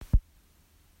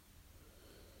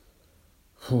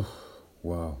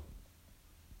Wow.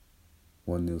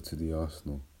 1-0 to the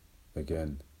Arsenal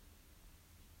again.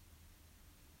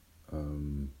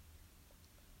 Um,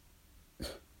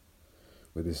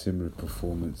 with a similar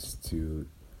performance to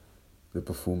the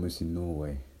performance in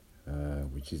Norway,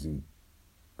 which isn't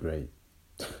great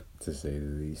to say the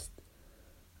least.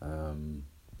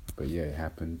 But yeah, it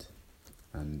happened,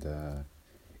 and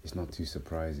it's not too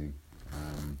surprising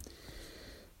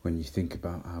when you think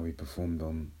about how we performed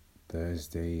on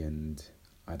Thursday, and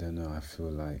I don't know, I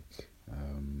feel like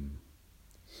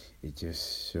it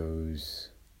just shows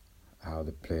how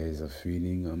the players are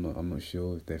feeling. I'm not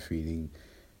sure if they're feeling,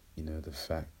 the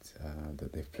fact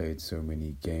that they've played so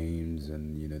many games,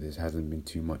 and there hasn't been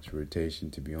too much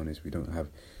rotation. To be honest, we don't have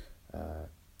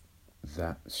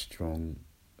that strong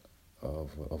of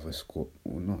a squad.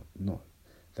 Well, not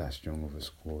that strong of a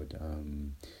squad.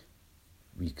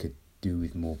 We could do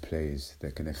with more players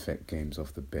that can affect games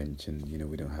off the bench, and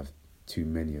we don't have too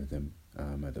many of them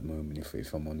at the moment.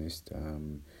 If I'm honest,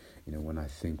 when I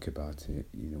think about it,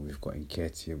 we've got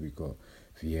Nketiah, we've got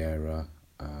Vieira.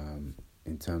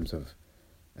 In terms of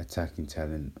attacking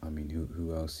talent, I mean,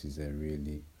 who else is there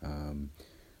really?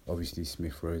 Obviously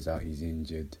Smith Rowe's out; he's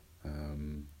injured.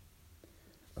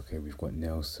 Okay, we've got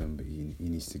Nelson, but he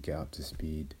needs to get up to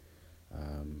speed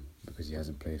because he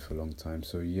hasn't played for a long time.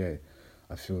 So yeah,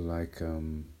 I feel like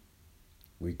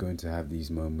we're going to have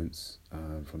these moments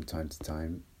from time to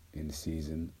time in the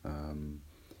season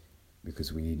because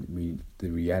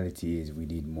the reality is we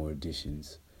need more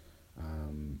additions,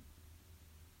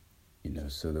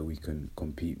 so that we can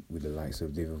compete with the likes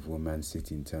of Liverpool and Man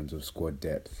City in terms of squad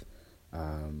depth.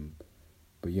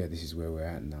 But yeah, this is where we're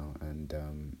at now, and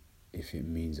if it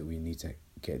means that we need to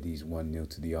get these 1-0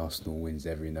 to the Arsenal wins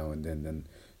every now and then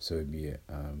so be it.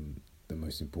 The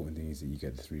most important thing is that you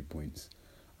get the 3 points,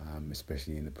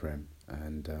 especially in the Prem,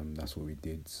 and that's what we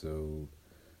did. So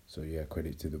yeah,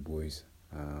 credit to the boys.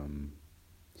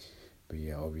 But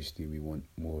yeah, obviously we want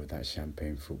more of that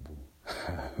champagne football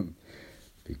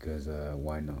because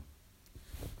why not?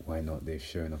 Why not? They've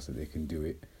shown us that they can do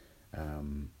it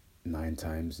 9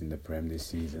 times in the Prem this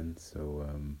season. So,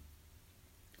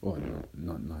 well,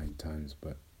 not 9 times,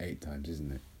 but 8 times,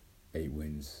 isn't it? 8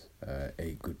 wins,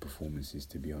 8 good performances,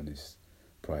 to be honest,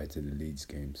 prior to the Leeds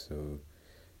game. So,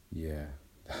 yeah,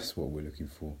 that's what we're looking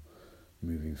for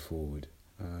moving forward.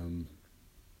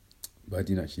 But I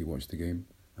didn't actually watch the game.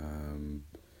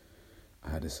 I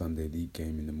had a Sunday League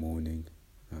game in the morning,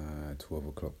 12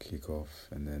 o'clock kickoff,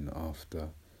 and then after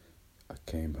I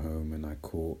came home and I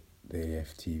caught the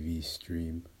AFTV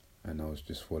stream, and I was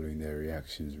just following their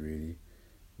reactions really,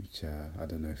 which I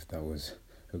don't know if that was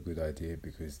a good idea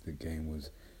because the game was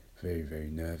very, very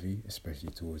nervy, especially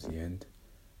towards the end,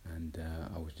 and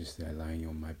I was just there lying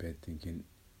on my bed thinking,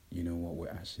 you know what, we're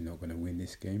actually not going to win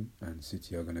this game and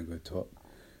City are going to go top,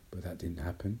 but that didn't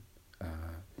happen,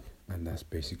 and that's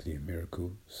basically a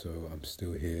miracle. So I'm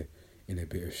still here in a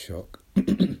bit of shock,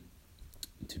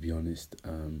 to be honest,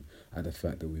 at the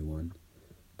fact that we won.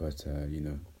 But,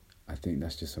 I think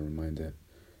that's just a reminder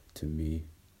to me,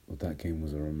 well, that game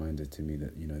was a reminder to me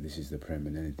that, this is the Prem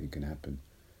and anything can happen.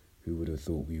 Who would have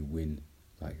thought we win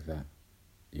like that,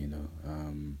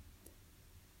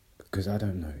 Because I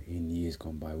don't know, in years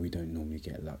gone by, we don't normally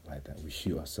get luck like that. We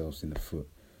shoot ourselves in the foot.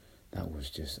 That was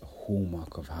just a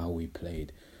hallmark of how we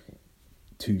played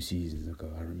 2 seasons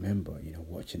ago. I remember,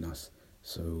 watching us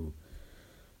so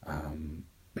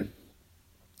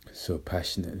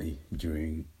passionately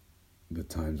during the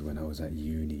times when I was at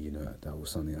uni. That was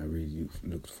something I really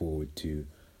looked forward to.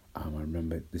 I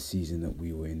remember the season that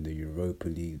we were in the Europa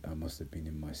League. I must have been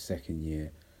in my second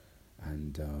year,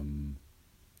 and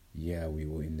we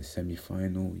were in the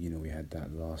semi-final. We had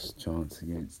that last chance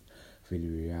against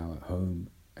Villarreal at home,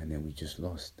 and then we just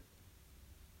lost.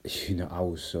 I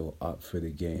was so up for the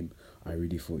game. I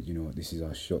really thought, this is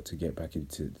our shot to get back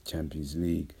into the Champions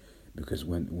League, because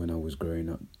when I was growing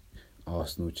up,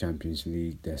 Arsenal Champions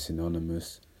League, they're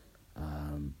synonymous.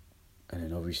 And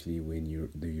then obviously when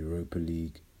the Europa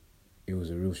League, it was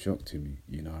a real shock to me.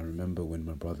 I remember when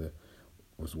my brother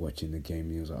was watching the game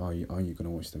and he was like, aren't you going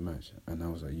to watch the match? And I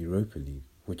was like, Europa League?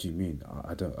 What do you mean?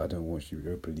 I don't watch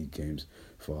Europa League games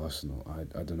for Arsenal. I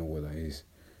don't know what that is.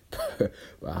 But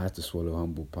I had to swallow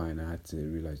humble pie, and I had to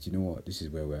realise, what, this is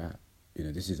where we're at.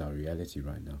 This is our reality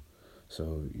right now.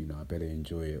 So, I better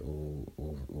enjoy it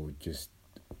or just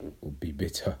or be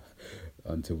bitter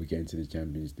until we get into the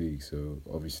Champions League. So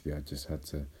obviously I just had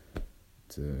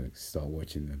to start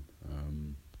watching them.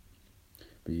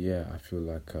 But yeah, I feel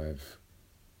like I've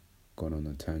gone on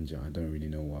a tangent. I don't really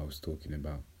know what I was talking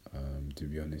about, to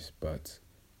be honest. But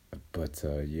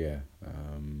yeah.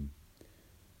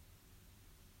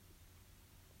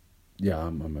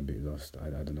 I'm a bit lost. I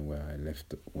don't know where I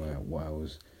left, where I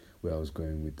was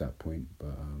going with that point,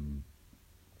 but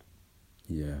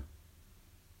yeah,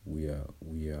 we are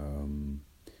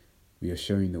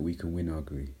showing that we can win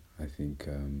ugly. I think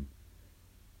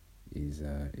is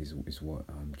what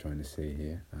I'm trying to say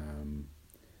here, and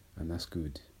that's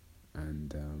good.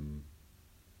 And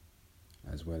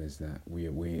as well as that, we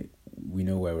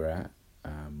know where we're at.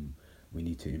 We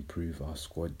need to improve our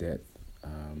squad depth.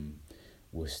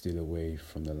 We're still away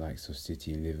from the likes of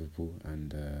City and Liverpool,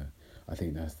 and I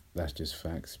think that's just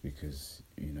facts, because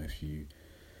if you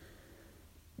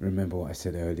remember what I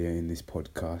said earlier in this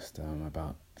podcast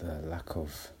about the lack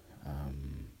of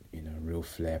real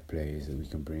flair players that we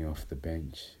can bring off the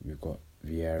bench. We've got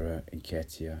Vieira,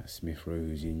 Nketiah, Smith Rowe,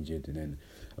 who's injured, and then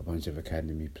a bunch of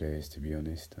academy players, to be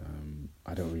honest.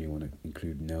 I don't really want to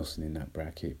include Nelson in that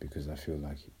bracket, because I feel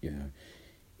like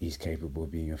he's capable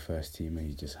of being a first teamer.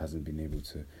 He just hasn't been able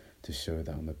to show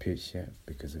that on the pitch yet,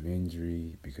 because of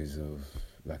injury, because of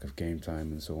lack of game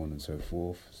time, and so on and so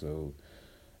forth. So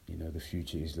the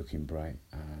future is looking bright,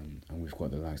 and we've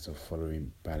got the likes of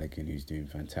following Balogun, who's doing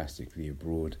fantastically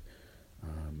abroad,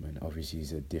 and obviously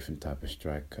he's a different type of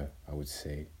striker, I would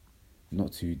say.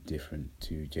 Not too different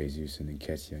to Jesus and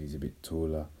Nketiah. He's a bit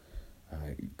taller,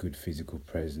 good physical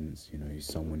presence. He's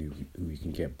someone who you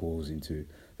can get balls into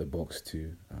the box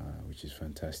to, which is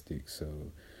fantastic.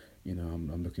 So,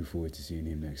 I'm looking forward to seeing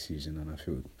him next season, and I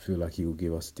feel like he will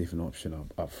give us a different option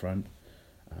up front.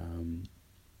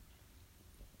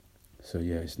 So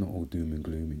yeah, it's not all doom and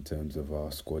gloom in terms of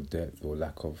our squad depth or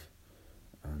lack of,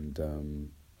 and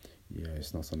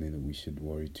it's not something that we should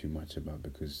worry too much about,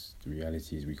 because the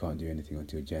reality is we can't do anything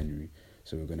until January,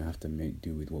 so we're going to have to make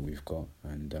do with what we've got,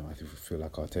 and I feel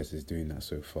like Arteta is doing that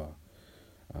so far.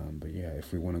 But yeah,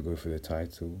 if we want to go for the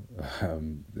title,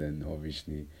 then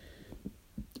obviously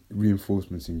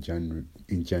reinforcements in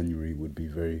January would be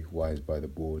very wise by the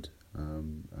board,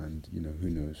 and who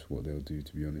knows what they'll do,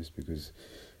 to be honest, because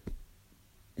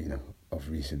of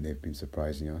recent they've been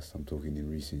surprising us. I'm talking in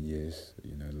recent years,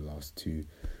 the last two,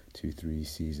 3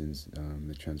 seasons,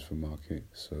 the transfer market.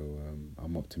 So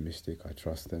I'm optimistic. I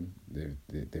trust them.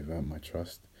 They've earned my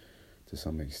trust to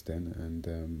some extent, and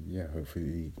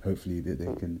hopefully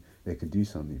that they can do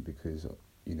something, because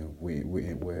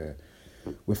we're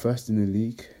first in the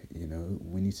league.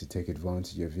 We need to take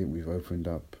advantage of it. We've opened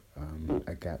up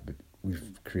a gap.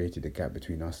 We've created a gap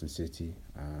between us and City.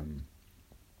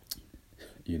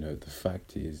 The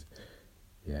fact is,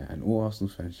 and all Arsenal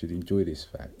fans should enjoy this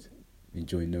fact,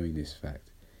 enjoy knowing this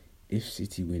fact. If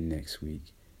City win next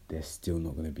week, they're still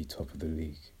not going to be top of the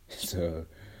league. So,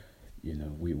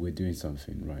 we're doing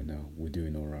something right now. We're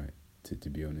doing all right, to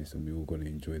be honest, and we're all going to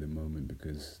enjoy the moment,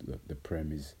 because look, the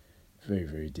Prem is very,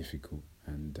 very difficult,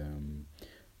 and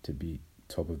to be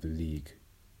top of the league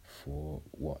for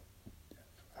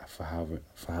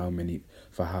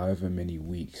however many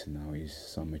weeks now is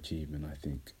some achievement, I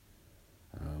think.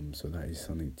 So that is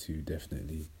something to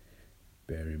definitely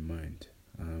bear in mind.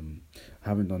 I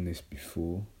haven't done this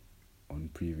before on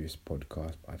previous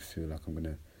podcasts, but I feel like I'm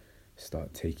gonna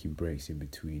start taking breaks in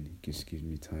between. It just gives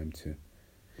me time to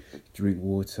drink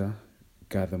water,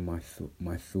 gather my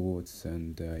thoughts,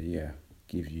 and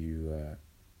give you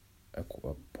a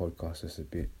podcast that's a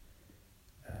bit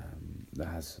that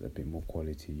has a bit more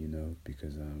quality,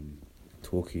 because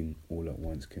talking all at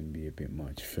once can be a bit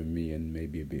much for me, and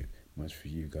maybe a bit much for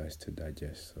you guys to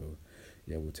digest. So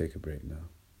yeah, we'll take a break now.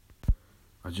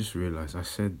 I just realised I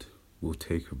said we'll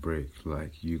take a break,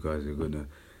 like you guys are gonna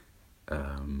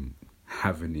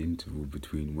have an interval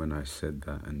between when I said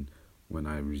that and when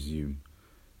I resume.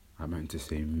 I meant to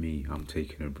say I'm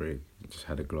taking a break. I just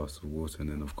had a glass of water and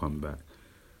then I've come back.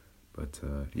 But,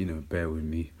 bear with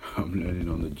me. I'm learning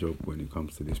on the job when it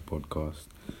comes to this podcast.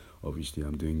 Obviously,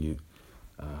 I'm doing it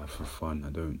for fun. I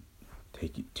don't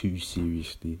take it too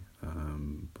seriously.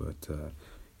 But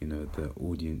the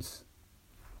audience,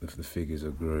 the figures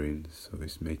are growing, so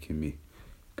it's making me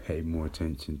pay more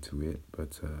attention to it.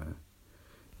 But, I'm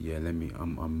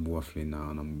waffling now,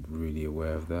 and I'm really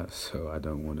aware of that, so I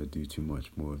don't want to do too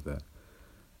much more of that.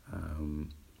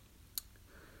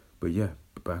 But yeah,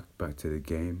 back to the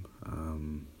game.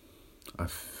 I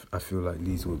feel like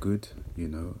Leeds were good,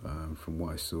 from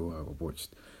what I saw. I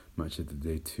watched Match of the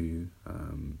Day 2.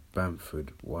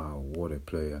 Bamford, wow, what a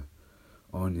player.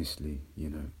 Honestly,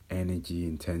 energy,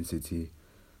 intensity.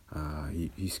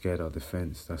 He scared our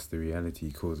defence. That's the reality.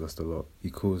 He caused us a lot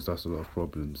of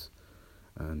problems.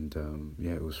 And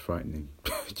it was frightening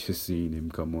just seeing him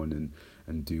come on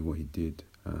and do what he did.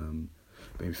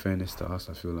 But in fairness to us,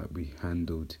 I feel like we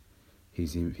handled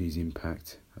his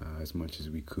impact as much as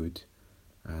we could.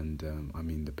 And I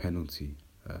mean the penalty.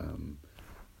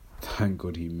 Thank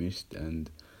God he missed. And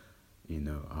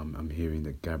I'm hearing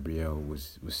that Gabriel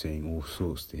was saying all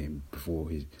sorts to him before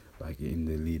his, like in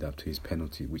the lead up to his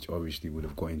penalty, which obviously would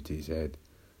have got into his head.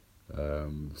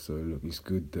 So look, it's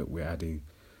good that we're adding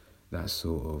that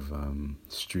sort of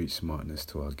street smartness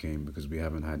to our game, because we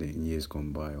haven't had it in years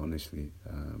gone by, honestly.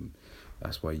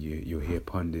 That's why you'll hear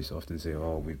pundits often say,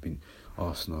 oh,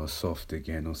 Arsenal are soft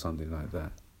again or something like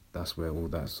that. That's where all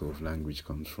that sort of language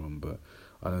comes from. But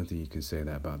I don't think you can say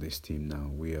that about this team now.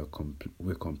 We're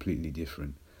completely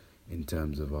different in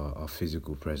terms of our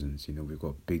physical presence. We've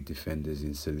got big defenders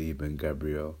in Saliba and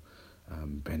Gabriel,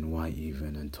 Ben White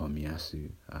even, and Tomiyasu.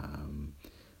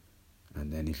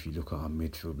 And then if you look at our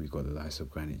midfield, we've got the likes of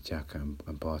Granit Xhaka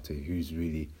and Partey,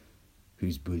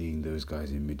 who's bullying those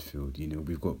guys in midfield.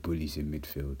 We've got bullies in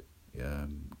midfield,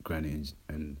 Granit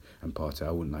and Partey.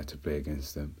 I wouldn't like to play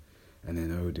against them. And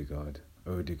then Odegaard.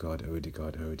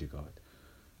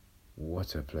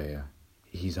 What a player.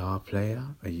 He's our player?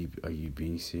 Are you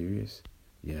being serious?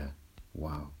 Yeah.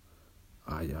 Wow.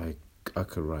 I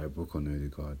could write a book on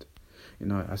Odegaard.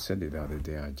 I said it the other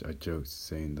day. I joked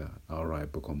saying that I'll write a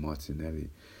book on Martinelli.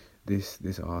 This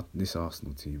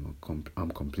Arsenal team,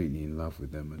 I'm completely in love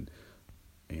with them,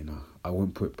 and I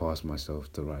wouldn't put past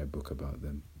myself to write a book about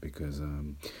them, because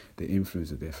the influence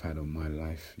that they've had on my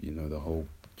life, the whole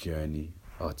journey,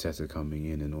 Arteta coming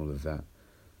in and all of that,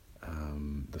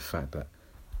 the fact that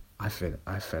I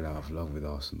fell out of love with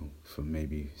Arsenal for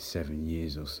maybe 7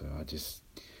 years or so.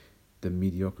 The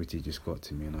mediocrity just got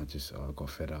to me, and I got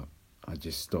fed up. I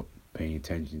just stopped paying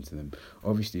attention to them.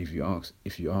 Obviously, if you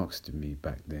asked me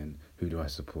back then, who do I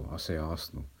support? I'll say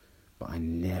Arsenal. But I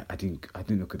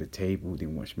didn't look at the table,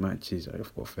 didn't watch matches. I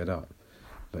just got fed up.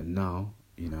 But now,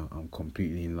 I'm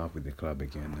completely in love with the club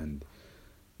again. And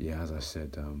yeah, as I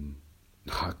said,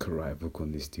 I could write a book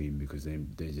on this team because they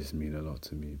just mean a lot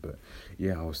to me. But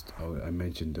yeah, I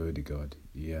mentioned Odegaard.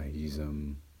 Yeah, he's a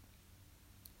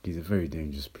very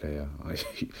dangerous player.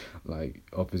 Like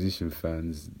opposition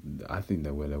fans, I think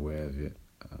they're well aware of it.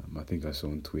 I think I saw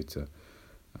on Twitter,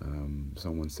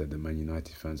 someone said the Man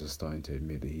United fans are starting to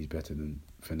admit that he's better than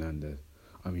Fernandes.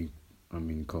 I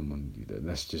mean, come on,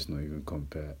 let's just not even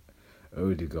compare.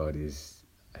 Odegaard is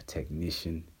a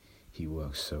technician. He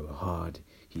works so hard.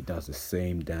 He does the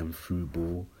same damn through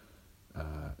ball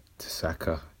to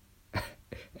Saka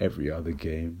every other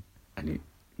game, and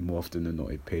more often than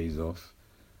not, it pays off.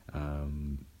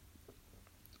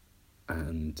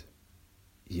 And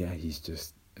yeah, he's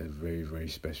just a very, very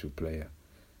special player.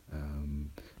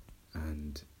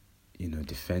 And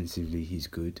defensively he's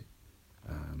good.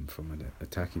 From an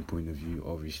attacking point of view,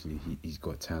 obviously he's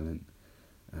got talent,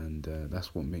 and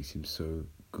that's what makes him so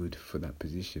good for that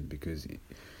position, because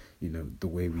the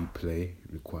way we play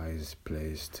requires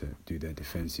players to do their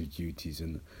defensive duties.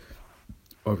 And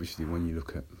obviously when you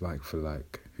look at like for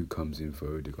like who comes in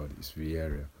for Odegaard, it's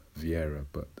Vieira,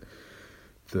 but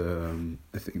the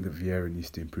thing that Vieira needs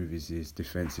to improve is his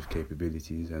defensive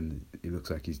capabilities, and it looks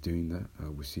like he's doing that.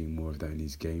 We're seeing more of that in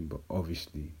his game, but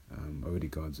obviously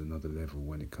Odegaard's another level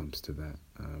when it comes to that.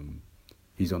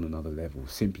 He's on another level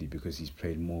simply because he's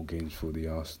played more games for the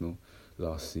Arsenal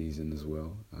last season as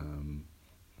well.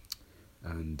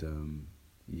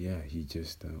 Yeah, he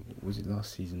just was it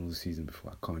last season or the season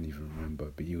before? I can't even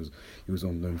remember. But he was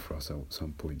on loan for us at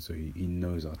some point, so he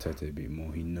knows Arteta a bit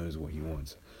more. He knows what he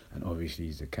wants, and obviously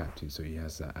he's the captain, so he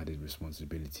has that added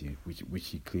responsibility, which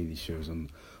he clearly shows on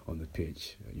the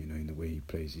pitch. In the way he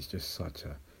plays, he's such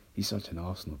an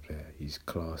Arsenal player. He's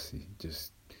classy,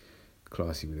 just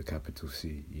classy with a capital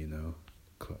C.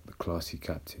 The classy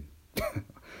captain.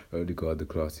 Odegaard, the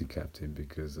classy captain,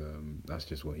 because that's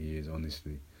just what he is,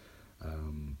 honestly.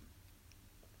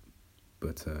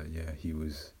 But yeah, he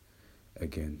was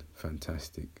again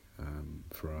fantastic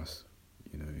for us,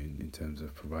 in terms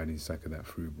of providing Saka that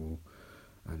through ball,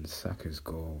 and Saka's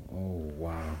goal. Oh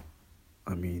wow!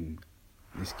 I mean,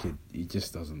 this kid, he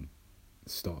just doesn't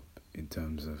stop in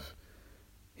terms of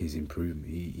his improvement.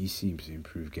 He seems to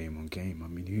improve game on game. I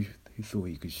mean, who thought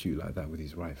he could shoot like that with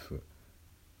his right foot?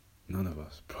 None of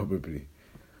us, probably.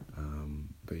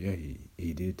 But yeah,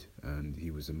 he did, and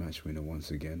he was a match winner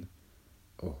once again.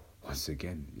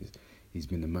 He's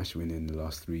been a match winner in the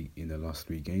last three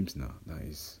games now. That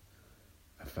is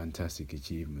a fantastic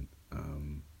achievement.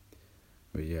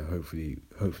 But yeah, hopefully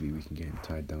we can get him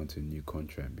tied down to a new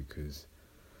contract, because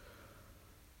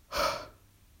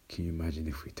can you imagine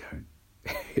if we don't?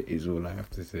 Is all I have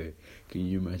to say. Can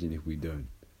you imagine if we don't?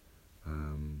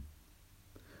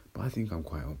 But I think I'm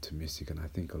quite optimistic, and I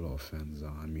think a lot of fans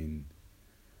are. I mean,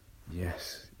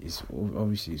 Yes,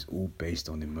 obviously it's all based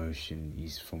on emotion.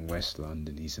 He's from West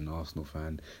London. He's an Arsenal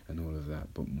fan and all of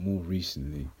that. But more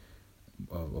recently,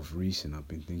 of recent, I've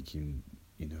been thinking,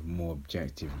 more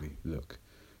objectively. Look,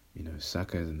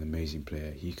 Saka is an amazing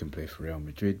player. He can play for Real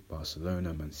Madrid,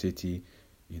 Barcelona, Man City,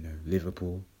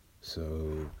 Liverpool.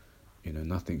 So,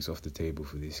 nothing's off the table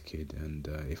for this kid. And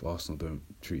if Arsenal don't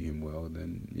treat him well,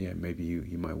 then yeah, maybe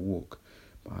he might walk.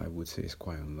 But I would say it's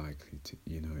quite unlikely to,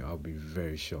 I'll be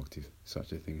very shocked if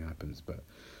such a thing happens. But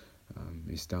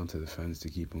it's down to the fans to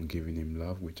keep on giving him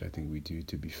love, which I think we do,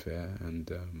 to be fair.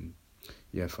 And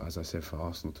as I said, for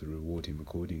Arsenal to reward him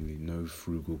accordingly, no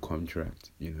frugal contract,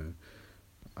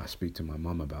 I speak to my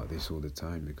mum about this all the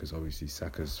time because obviously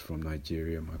Saka's from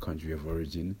Nigeria, my country of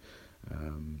origin.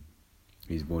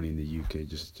 He's born in the UK,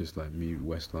 just like me,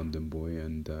 West London boy,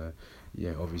 and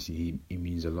obviously he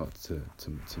means a lot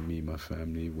to me, my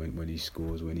family, when he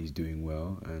scores, when he's doing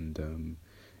well, and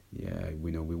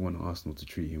we want Arsenal to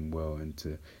treat him well and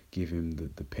to give him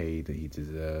the pay that he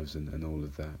deserves and all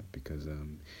of that, because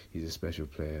he's a special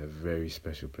player, a very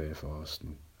special player for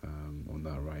Arsenal, on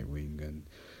that right wing, and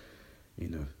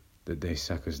the day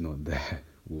Saka's not there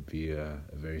will be a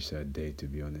very sad day, to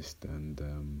be honest, and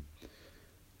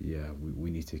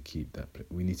we need to keep that.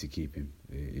 We need to keep him.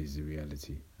 Is the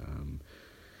reality.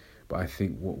 But I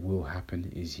think what will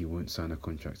happen is he won't sign a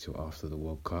contract till after the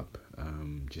World Cup,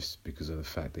 just because of the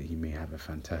fact that he may have a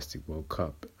fantastic World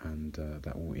Cup, and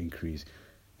that will increase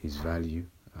his value.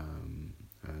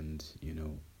 And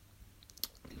in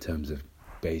terms of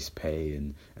base pay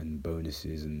and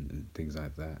bonuses and things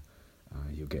like that,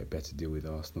 he'll get a better deal with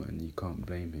Arsenal, and you can't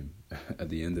blame him. At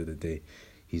the end of the day,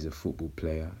 he's a football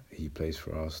player. He plays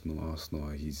for Arsenal. Arsenal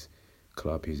are his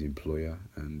club, his employer,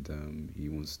 and he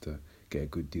wants to get a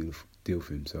good deal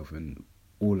for himself. And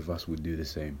all of us would do the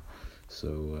same.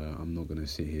 So I'm not going to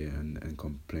sit here and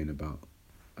complain about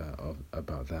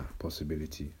that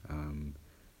possibility,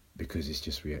 because it's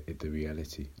just the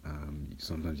reality.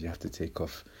 Sometimes you have to take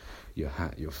off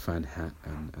your fan hat,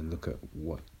 and look at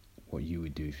what you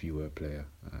would do if you were a player.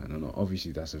 And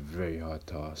obviously that's a very hard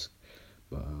task.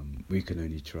 But we can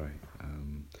only try,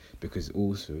 because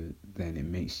also then it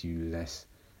makes you less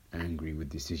angry with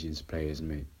decisions players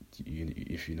make,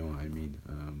 if you know what I mean.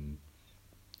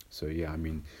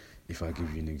 If I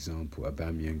give you an example,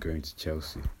 Aubameyang going to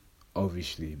Chelsea,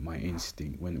 obviously my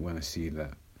instinct when I see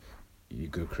that, you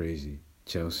go crazy.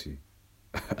 Chelsea,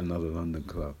 another London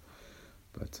club,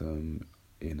 but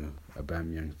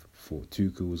Aubameyang thought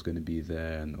Tuchel was going to be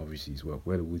there, and obviously he's worked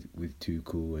well with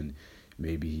Tuchel, and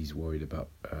maybe he's worried about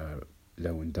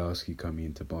Lewandowski coming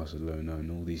into Barcelona and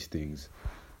all these things.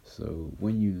 So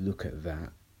when you look at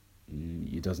that,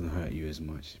 it doesn't hurt you as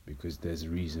much because there's a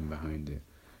reason behind it.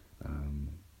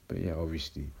 But yeah,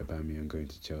 obviously Aubameyang going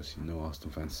to Chelsea, no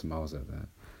Arsenal fan smiles at that.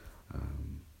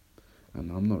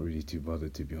 And I'm not really too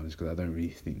bothered, to be honest, because I don't really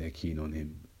think they're keen on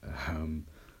him.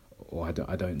 Or I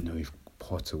don't know if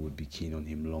Potter would be keen on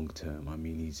him long term. I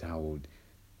mean, he's how old?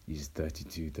 He's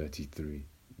 32, 33.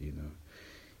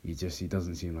 He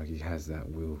doesn't seem like he has that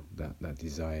will, that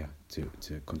desire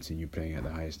to continue playing at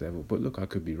the highest level. But look, I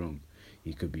could be wrong.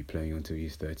 He could be playing until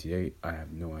he's 38. I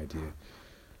have no idea.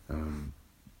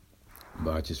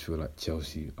 But I just feel like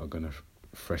Chelsea are going to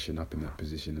freshen up in that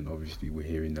position. And obviously we're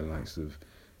hearing the likes of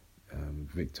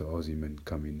Victor Osimhen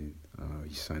coming in.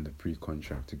 He signed a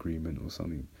pre-contract agreement or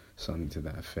something to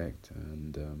that effect.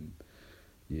 And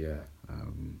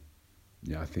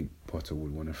I think Potter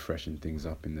would want to freshen things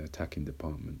up in the attacking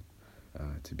department,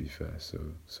 to be fair. So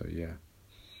yeah.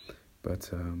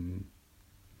 But,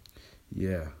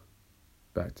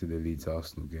 back to the Leeds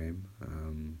Arsenal game.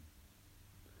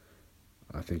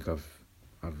 I think I've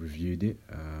reviewed it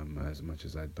as much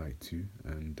as I'd like to.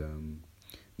 And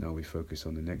now we focus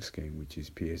on the next game, which is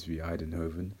PSV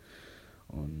Eindhoven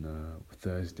on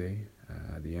Thursday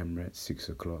at the Emirates,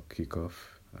 6:00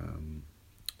 kickoff.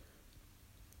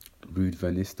 Ruud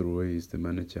van Nistelrooy is the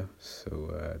manager,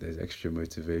 so there's extra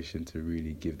motivation to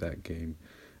really give that game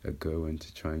a go and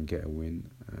to try and get a win.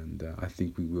 And I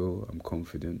think we will. I'm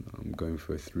confident. I'm going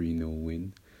for a 3-0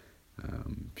 win,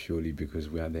 purely because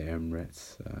we're at the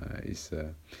Emirates. It's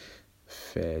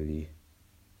fairly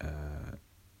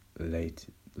late.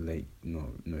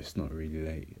 No, it's not really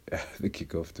late. The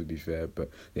kickoff, to be fair, but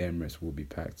the Emirates will be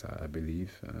packed, I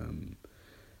believe.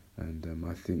 And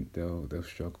I think they'll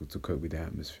struggle to cope with the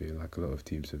atmosphere like a lot of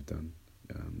teams have done.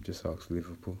 Just ask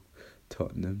Liverpool,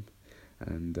 Tottenham,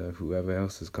 and whoever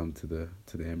else has come to the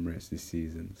Emirates this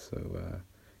season. So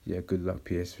good luck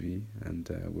PSV, and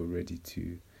we're ready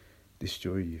to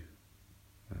destroy you.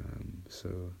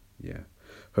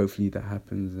 hopefully that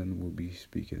happens, and we'll be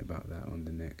speaking about that on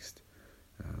the next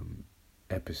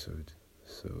episode.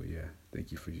 So yeah,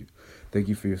 thank you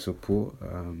for your support.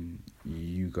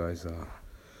 You guys are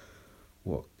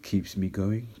what keeps me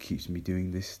going, keeps me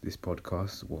doing this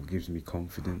podcast, what gives me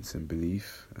confidence and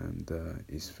belief, and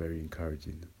is very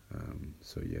encouraging.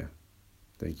 So yeah,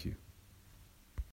 thank you.